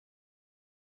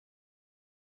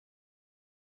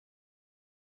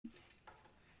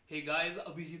Hey guys,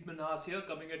 Abhijit Minhas here,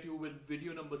 coming at you with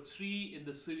video number 3 in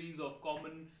the series of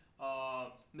common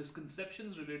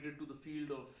misconceptions related to the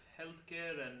field of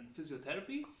healthcare and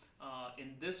physiotherapy.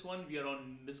 In this one, we are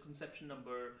on misconception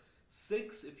number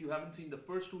 6. If you haven't seen the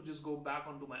first two, just go back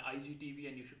onto my IGTV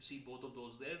and you should see both of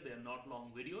those there. They are not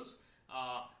long videos,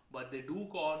 but they do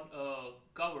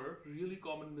cover really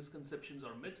common misconceptions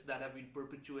or myths that have been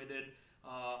perpetuated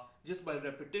just by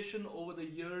repetition over the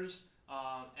years,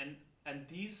 and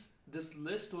this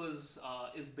list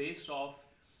is based off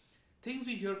things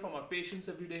we hear from our patients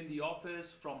every day in the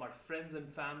office, from our friends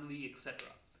and family, etc.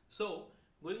 So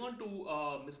going on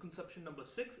to misconception number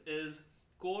 6 is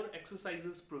core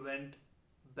exercises prevent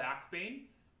back pain,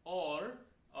 or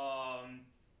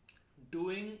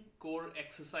doing core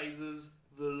exercises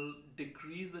will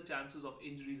decrease the chances of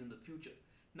injuries in the future.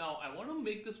 Now, I want to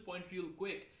make this point real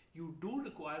quick. You do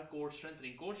require core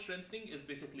strengthening. Core strengthening is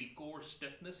basically core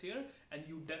stiffness here, and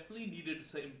you definitely need it.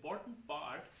 It's an important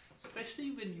part,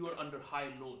 especially when you are under high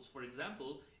loads. For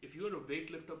example, if you're a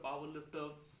weightlifter, power lifter,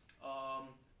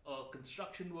 a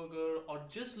construction worker, or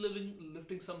just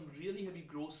lifting some really heavy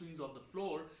groceries on the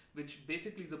floor, which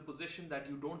basically is a position that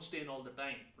you don't stay in all the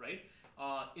time, right?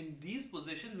 In these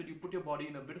positions, when you put your body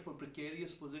in a bit of a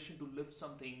precarious position to lift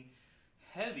something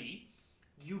heavy,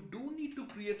 you do need to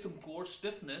create some core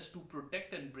stiffness to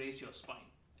protect and brace your spine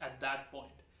at that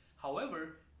point.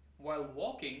 However, while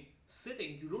walking,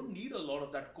 sitting, you don't need a lot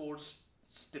of that core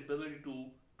stability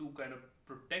to kind of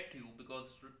protect you,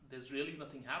 because there's really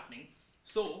nothing happening.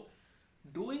 So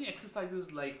doing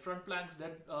exercises like front planks,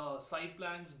 side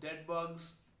planks, dead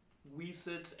bugs,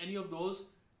 V-sits, any of those,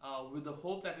 with the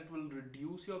hope that it will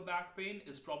reduce your back pain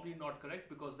is probably not correct,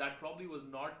 because that probably was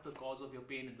not the cause of your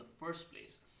pain in the first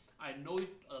place. I know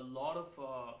a lot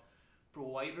of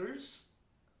providers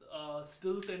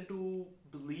still tend to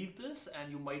believe this,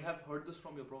 and you might have heard this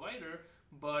from your provider,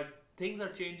 but things are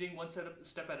changing one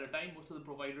step at a time. Most of the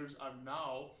providers are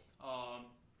now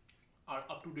are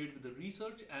up to date with the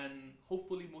research, and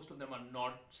hopefully most of them are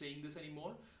not saying this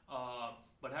anymore.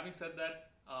 But having said that,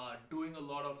 doing a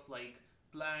lot of like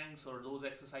planks or those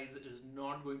exercises is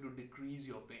not going to decrease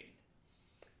your pain.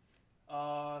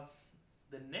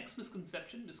 The next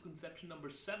misconception number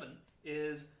 7,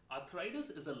 is arthritis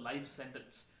is a life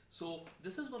sentence. So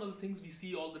this is one of the things we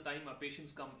see all the time. Our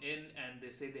patients come in and they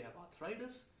say they have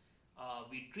arthritis.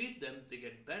 We treat them, they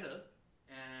get better,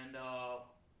 and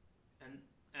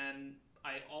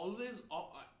I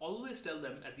always tell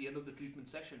them at the end of the treatment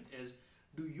session is,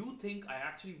 do you think I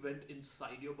actually went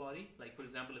inside your body? Like, for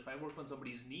example, if I work on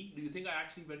somebody's knee, do you think I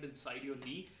actually went inside your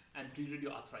knee and treated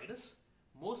your arthritis?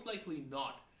 Most likely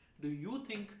not. Do you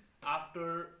think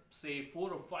after, say,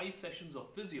 4 or 5 sessions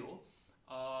of physio,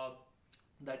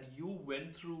 that you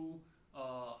went through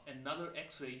another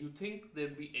x-ray, you think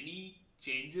there'd be any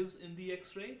changes in the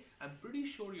x-ray? I'm pretty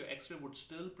sure your x-ray would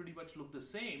still pretty much look the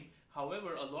same.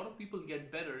 However, a lot of people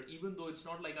get better even though it's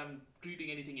not like I'm treating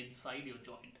anything inside your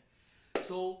joint.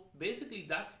 So basically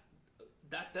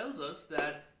that tells us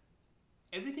that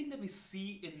everything that we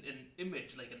see in an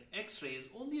image, like an x-ray, is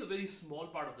only a very small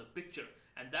part of the picture.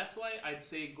 And that's why I'd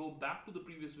say go back to the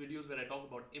previous videos where I talk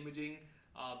about imaging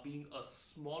being a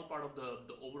small part of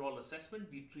the overall assessment.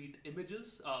 We treat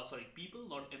people,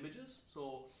 not images.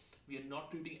 So we are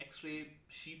not treating x-ray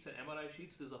sheets and MRI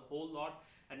sheets. There's a whole lot,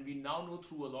 and we now know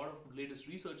through a lot of latest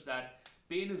research that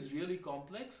pain is really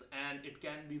complex, and it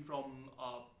can be from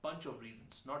a bunch of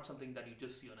reasons, not something that you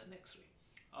just see on an x-ray.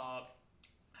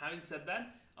 Having said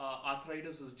that,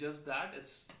 arthritis is just that.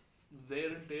 It's wear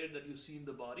and tear that you see in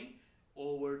the body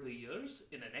over the years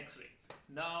in an x-ray.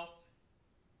 Now,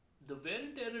 the wear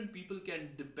and tear in people can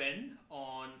depend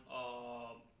on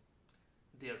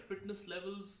their fitness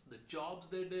levels, the jobs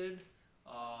they did,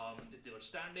 if they were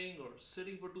standing or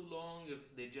sitting for too long,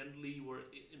 if they generally were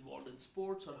involved in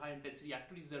sports or high intensity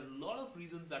activities. There are a lot of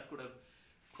reasons that could have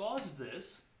caused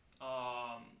this,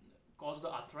 caused the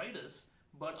arthritis,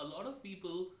 but a lot of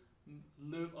people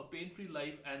live a pain-free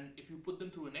life, and if you put them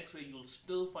through an x-ray, you'll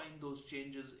still find those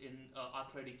changes in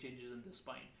arthritic changes in the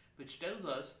spine, which tells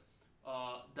us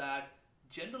that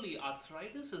generally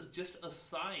arthritis is just a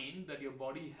sign that your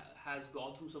body has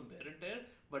gone through some wear and tear,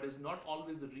 but is not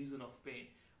always the reason of pain.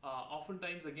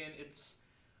 Oftentimes, again,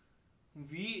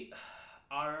 we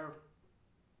are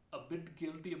a bit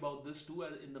guilty about this too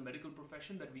in the medical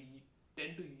profession, that we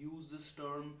tend to use this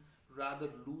term rather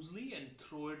loosely and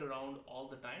throw it around all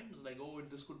the time. It's like, oh,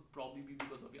 this could probably be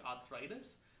because of your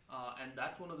arthritis, and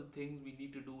that's one of the things we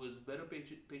need to do is better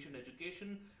patient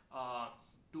education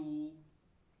to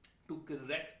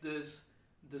correct this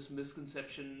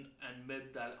misconception and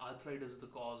myth that arthritis is the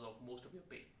cause of most of your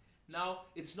pain. Now,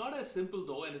 it's not as simple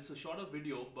though, and it's a shorter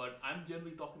video, but I'm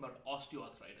generally talking about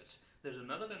osteoarthritis. There's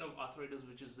another kind of arthritis,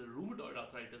 which is the rheumatoid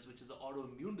arthritis, which is an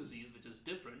autoimmune disease, which is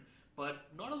different, but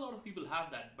not a lot of people have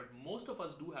that, but most of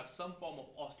us do have some form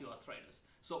of osteoarthritis.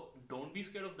 So don't be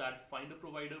scared of that. Find a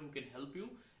provider who can help you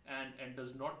and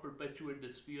does not perpetuate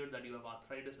this fear that you have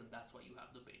arthritis and that's why you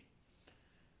have the pain.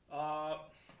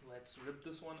 Let's rip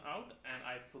this one out, and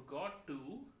I forgot to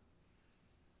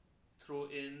throw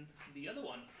in the other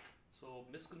one. So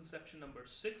misconception number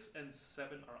 6 and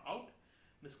 7 are out.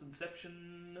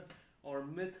 Misconception or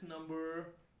myth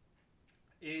number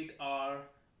 8 are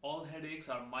all headaches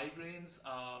are migraines.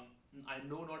 I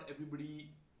know not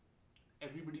everybody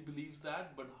believes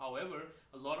that, but however,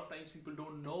 a lot of times people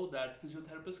don't know that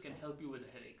physiotherapists can help you with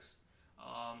headaches.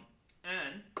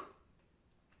 And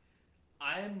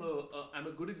I'm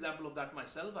a good example of that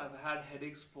myself. I've had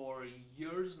headaches for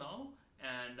years now,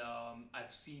 and I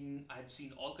had seen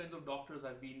all kinds of doctors.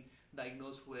 I've been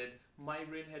diagnosed with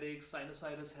migraine headaches,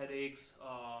 sinusitis headaches,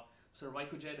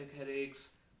 cervicogenic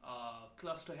headaches,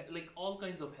 like all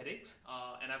kinds of headaches,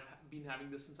 and I've been having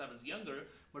this since I was younger,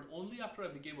 but only after I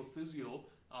became a physio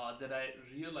that I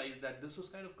realized that this was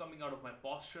kind of coming out of my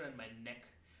posture and my neck,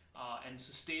 and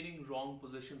sustaining wrong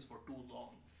positions for too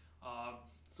long.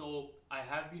 So I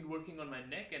have been working on my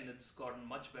neck and it's gotten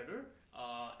much better,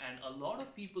 and a lot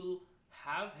of people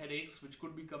have headaches which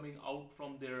could be coming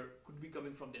from their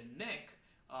neck,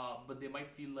 but they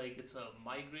might feel like it's a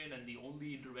migraine and the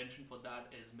only intervention for that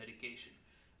is medication.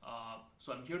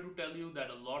 So I'm here to tell you that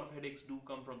a lot of headaches do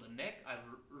come from the neck. I've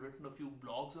written a few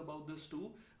blogs about this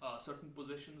too, certain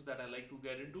positions that I like to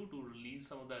get into to release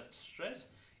some of that stress.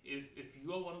 If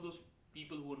you are one of those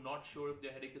people who are not sure if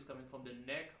their headache is coming from the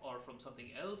neck or from something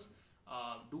else,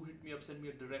 do hit me up, send me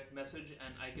a direct message,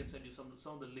 and I can send you some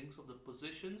of the links of the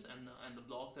positions and the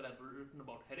blogs that I've written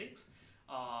about headaches,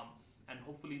 and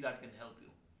hopefully that can help you.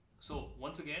 So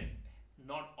once again,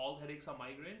 not all headaches are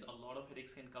migraines. A lot of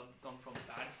headaches can come from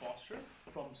bad posture,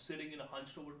 from sitting in a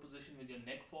hunched over position with your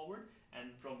neck forward,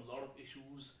 and from a lot of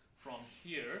issues from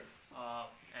here,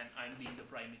 and I'm being the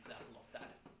prime example of that.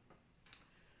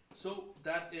 So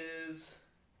that is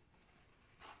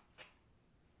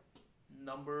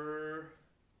number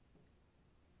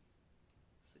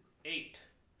 8.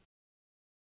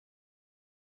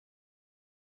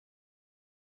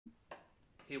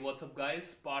 Hey, what's up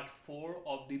guys? Part 4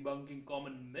 of debunking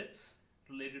common myths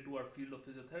related to our field of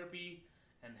physiotherapy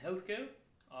and healthcare.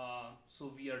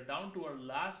 So we are down to our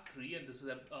last 3, and this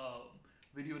is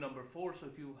video number 4. So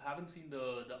if you haven't seen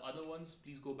the other ones,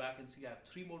 please go back and see. I have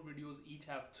 3 more videos, each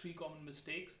have 3 common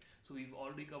mistakes. So we've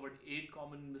already covered 8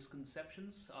 common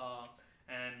misconceptions,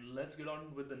 and let's get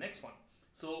on with the next one.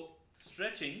 So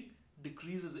stretching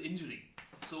decreases injury.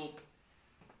 So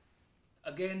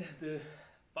again, the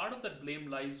part of that blame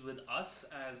lies with us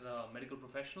as medical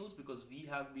professionals, because we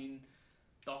have been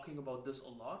talking about this a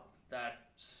lot, that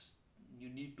you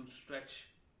need to stretch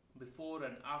before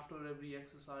and after every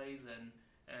exercise, and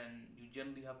you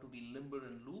generally have to be limber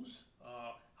and loose.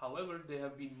 However, there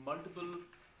have been multiple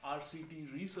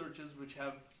RCT researches which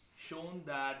have shown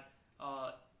that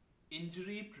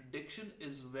injury prediction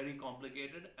is very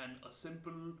complicated, and a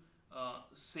simple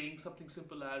saying something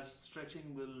simple as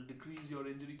stretching will decrease your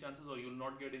injury chances, or you'll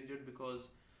not get injured because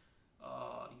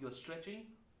you're stretching,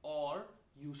 or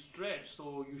you stretch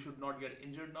so you should not get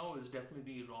injured now, is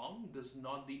definitely wrong. This is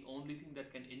not the only thing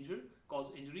that can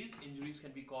cause injuries. Injuries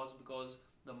can be caused because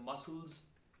the muscles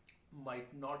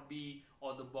might not be,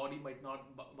 or the body might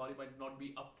not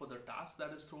be up for the task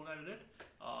that is thrown at it.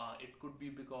 It could be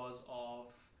because of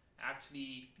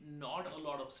actually not a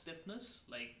lot of stiffness,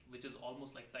 which is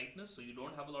almost like tightness. So you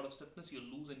don't have a lot of stiffness, you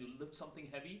lose and you lift something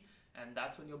heavy, and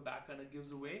that's when your back kind of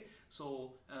gives away.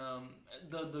 So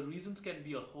the reasons can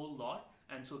be a whole lot,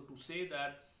 and so to say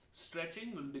that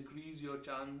stretching will decrease your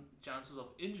chances of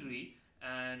injury,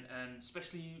 and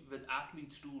especially with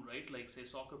athletes too, right? Like say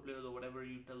soccer players or whatever,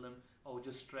 you tell them, oh,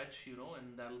 just stretch,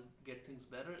 and that'll get things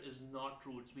better, is not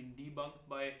true. It's been debunked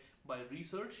by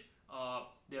research.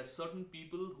 There are certain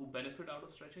people who benefit out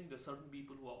of stretching. There's certain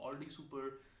people who are already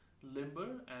super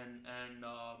limber, and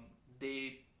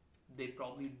they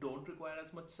probably don't require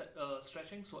as much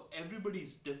stretching. So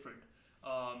everybody's different.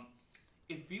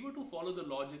 If we were to follow the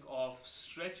logic of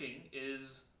stretching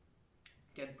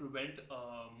can prevent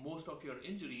most of your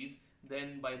injuries,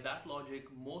 then by that logic,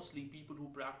 mostly people who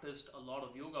practiced a lot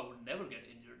of yoga would never get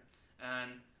injured.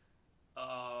 And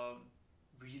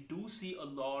we do see a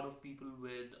lot of people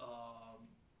with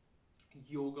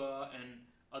yoga and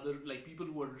other, like people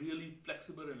who are really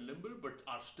flexible and limber but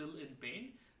are still in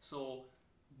pain. So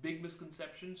big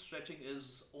misconception, stretching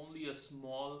is only a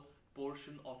small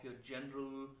portion of your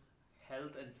general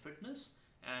health and fitness,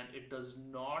 and it does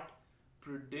not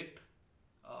predict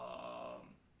um,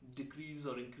 decrease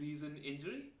or increase in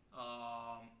injury,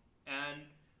 and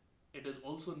it is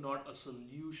also not a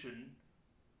solution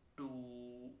to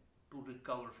to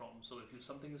recover from. So if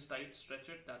something is tight, stretch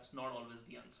it. That's not always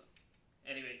the answer.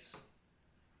 Anyways,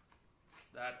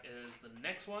 that is the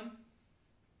next one.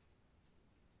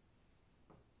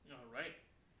 All right.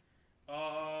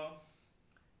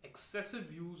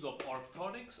 Excessive use of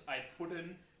orthotics. I put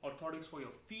in orthotics for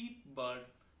your feet, but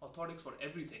orthotics for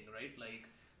everything, right? Like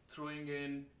throwing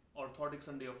in orthotics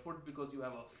under your foot because you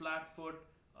have a flat foot,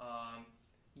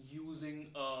 using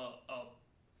a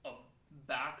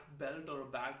back belt or a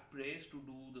back brace to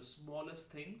do the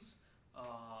smallest things,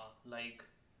 like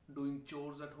doing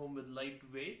chores at home with light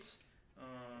weights.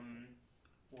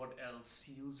 What else?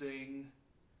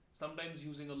 Sometimes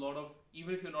using a lot of,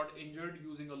 even if you're not injured,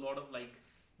 using a lot of like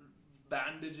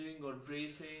bandaging or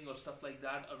bracing or stuff like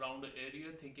that around the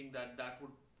area, thinking that that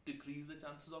would decrease the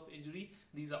chances of injury.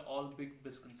 These are all big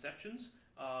misconceptions.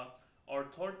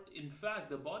 In fact,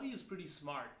 the body is pretty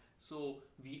smart. So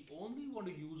we only want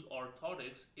to use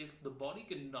orthotics if the body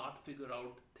cannot figure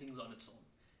out things on its own.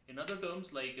 In other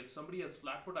terms, like if somebody has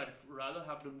flat foot, I'd rather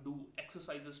have them do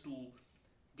exercises to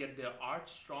get their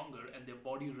arch stronger and their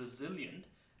body resilient,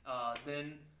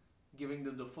 than giving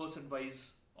them the first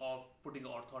advice of putting an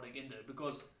orthotic in there.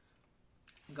 Because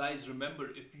guys, remember,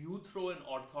 if you throw an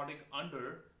orthotic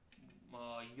under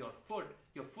your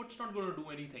foot's not going to do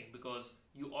anything because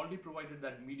you already provided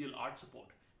that medial arch support.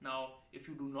 Now, if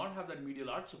you do not have that medial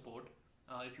arch support,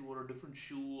 if you wore a different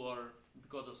shoe or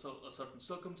because of a certain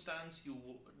circumstance you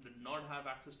did not have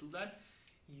access to that,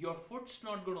 your foot's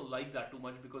not going to like that too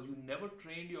much because you never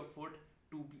trained your foot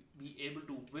to be able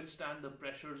to withstand the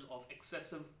pressures of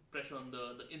excessive pressure on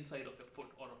the inside of your foot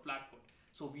or a flat foot.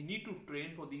 So we need to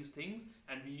train for these things,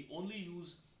 and we only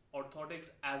use orthotics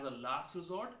as a last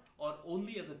resort or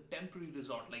only as a temporary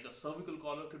resort. Like a cervical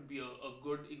collar could be a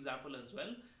good example as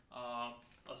well.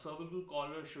 A cervical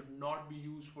collar should not be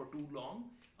used for too long,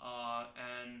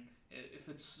 and if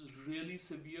it's really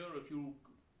severe, if you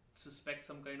suspect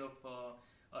some kind of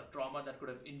trauma that could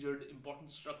have injured important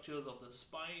structures of the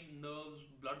spine, nerves,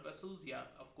 blood vessels, yeah,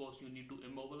 of course you need to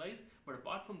immobilize. But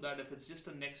apart from that, if it's just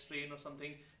a neck strain or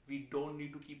something, we don't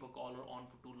need to keep a collar on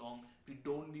for too long. We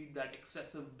don't need that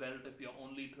excessive belt if you're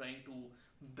only trying to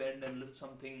bend and lift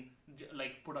something,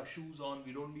 like put our shoes on.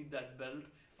 We don't need that belt.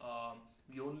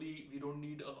 We don't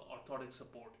need orthotic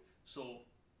support. So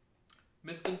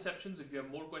misconceptions. If you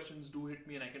have more questions, do hit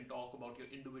me and I can talk about your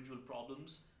individual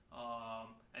problems,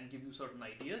 and give you certain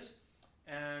ideas.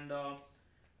 And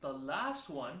the last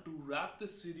one to wrap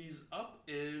this series up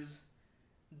is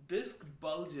disc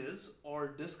bulges or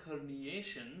disc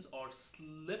herniations or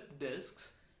slip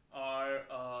discs are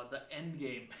the end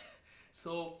game.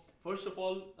 So first of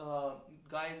all,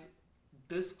 guys,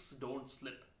 discs don't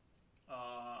slip.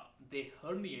 They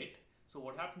herniate. So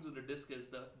what happens with the disc is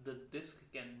the disc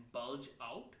can bulge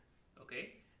out,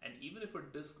 okay? And even if a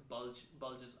disc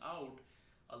bulges out,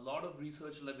 a lot of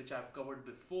research, which I've covered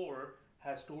before,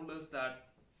 has told us that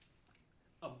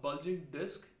a bulging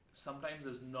disc sometimes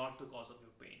is not the cause of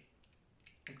your pain.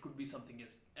 It could be something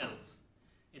else.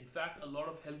 In fact, a lot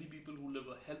of healthy people who live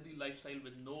a healthy lifestyle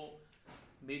with no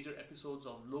major episodes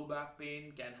of low back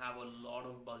pain can have a lot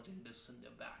of bulging discs in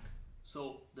their back.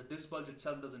 So the disc bulge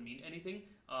itself doesn't mean anything.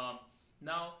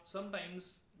 Now,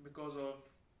 sometimes because of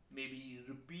maybe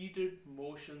repeated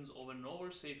motions over and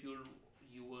over, say if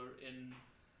you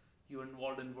were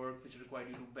involved in work which required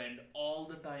you to bend all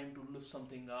the time to lift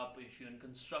something up, if you're in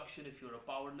construction, if you're a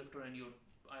power lifter and you're,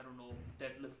 I don't know,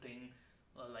 deadlifting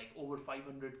like over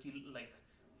 500 kilo, like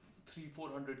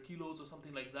 300-400 kilos or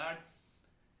something like that,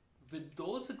 with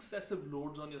those excessive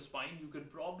loads on your spine, you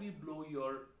could probably blow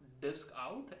your disc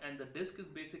out. And the disc is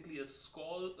basically a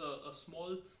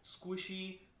small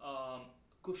squishy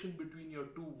cushion between your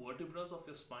two vertebrae of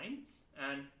your spine.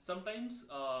 And sometimes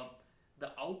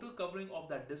the outer covering of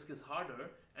that disc is harder,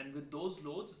 and with those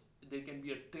loads there can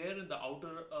be a tear in the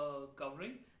outer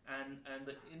covering, and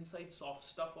the inside soft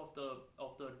stuff of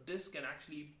the disc can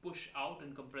actually push out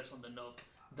and compress on the nerve.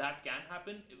 That can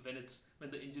happen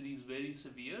when the injury is very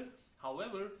severe.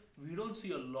 However, we don't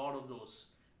see a lot of those.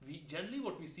 Generally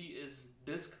what we see is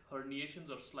disc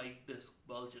herniations or slight disc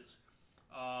bulges.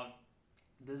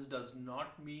 This does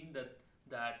not mean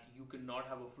that you cannot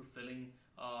have a fulfilling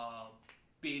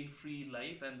pain-free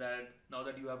life, and that now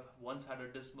that you have once had a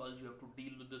disc bulge, you have to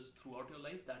deal with this throughout your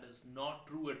life. That is not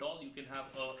true at all. You can have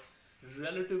a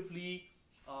relatively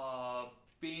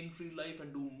pain-free life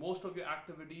and do most of your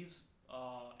activities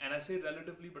and I say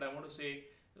relatively, but I want to say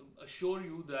assure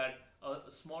you that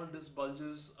small disc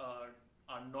bulges are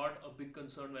not a big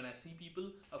concern when I see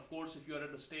people. Of course, if you're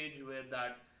at a stage where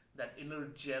that inner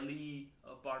jelly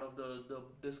part of the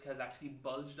disc has actually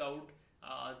bulged out,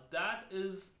 that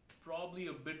is probably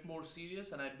a bit more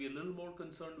serious, and I'd be a little more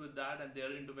concerned with that, and there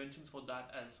are interventions for that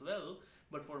as well.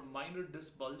 But for minor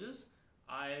disc bulges,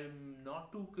 I'm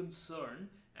not too concerned,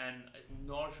 and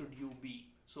nor should you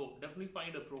be. So definitely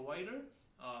find a provider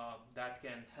that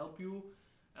can help you,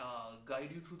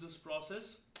 guide you through this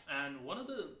process. And one of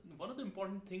the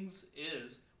important things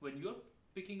is when you're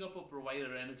picking up a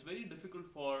provider, and it's very difficult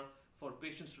for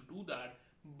patients to do that,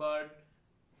 but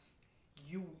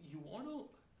you want to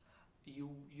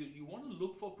you want to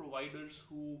look for providers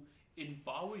who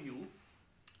empower you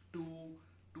to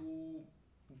to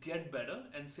get better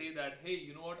and say that, hey,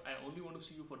 you know what, I only want to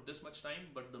see you for this much time,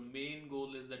 but the main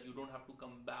goal is that you don't have to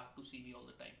come back to see me all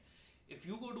the time. If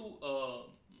you go to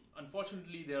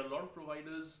unfortunately, there are a lot of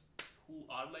providers who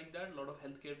are like that, a lot of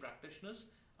healthcare practitioners,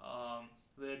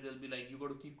 where they'll be like, you got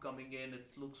to keep coming in, it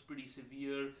looks pretty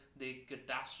severe, they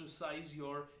catastrophize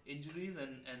your injuries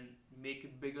and make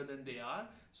it bigger than they are.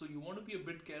 So you want to be a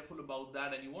bit careful about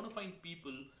that, and you want to find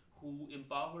people who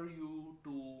empower you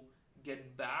to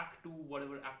get back to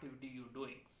whatever activity you're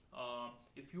doing.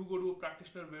 If you go to a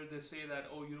practitioner where they say that,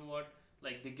 oh, you know what,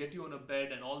 like they get you on a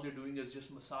bed and all they're doing is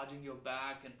just massaging your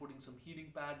back and putting some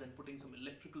heating pads and putting some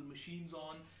electrical machines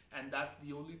on, and that's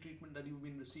the only treatment that you've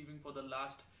been receiving for the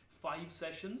last 5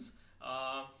 sessions,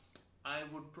 I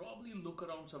would probably look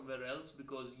around somewhere else,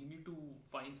 because you need to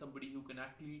find somebody who can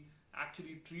actually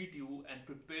treat you and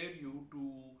prepare you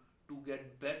to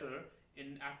get better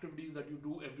in activities that you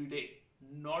do every day,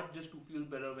 not just to feel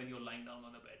better when you're lying down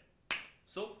on a bed.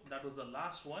 So that was the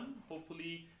last one.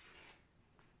 Hopefully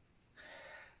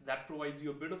that provides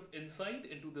you a bit of insight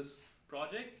into this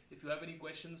project. If you have any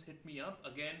questions, hit me up.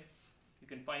 Again, you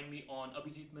can find me on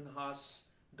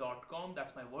abhijitminhas.com.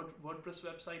 That's my WordPress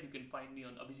website. You can find me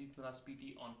on Abhijit Minhas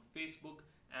PT on Facebook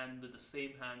and with the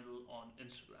same handle on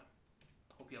Instagram.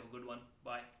 Hope you have a good one.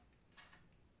 Bye.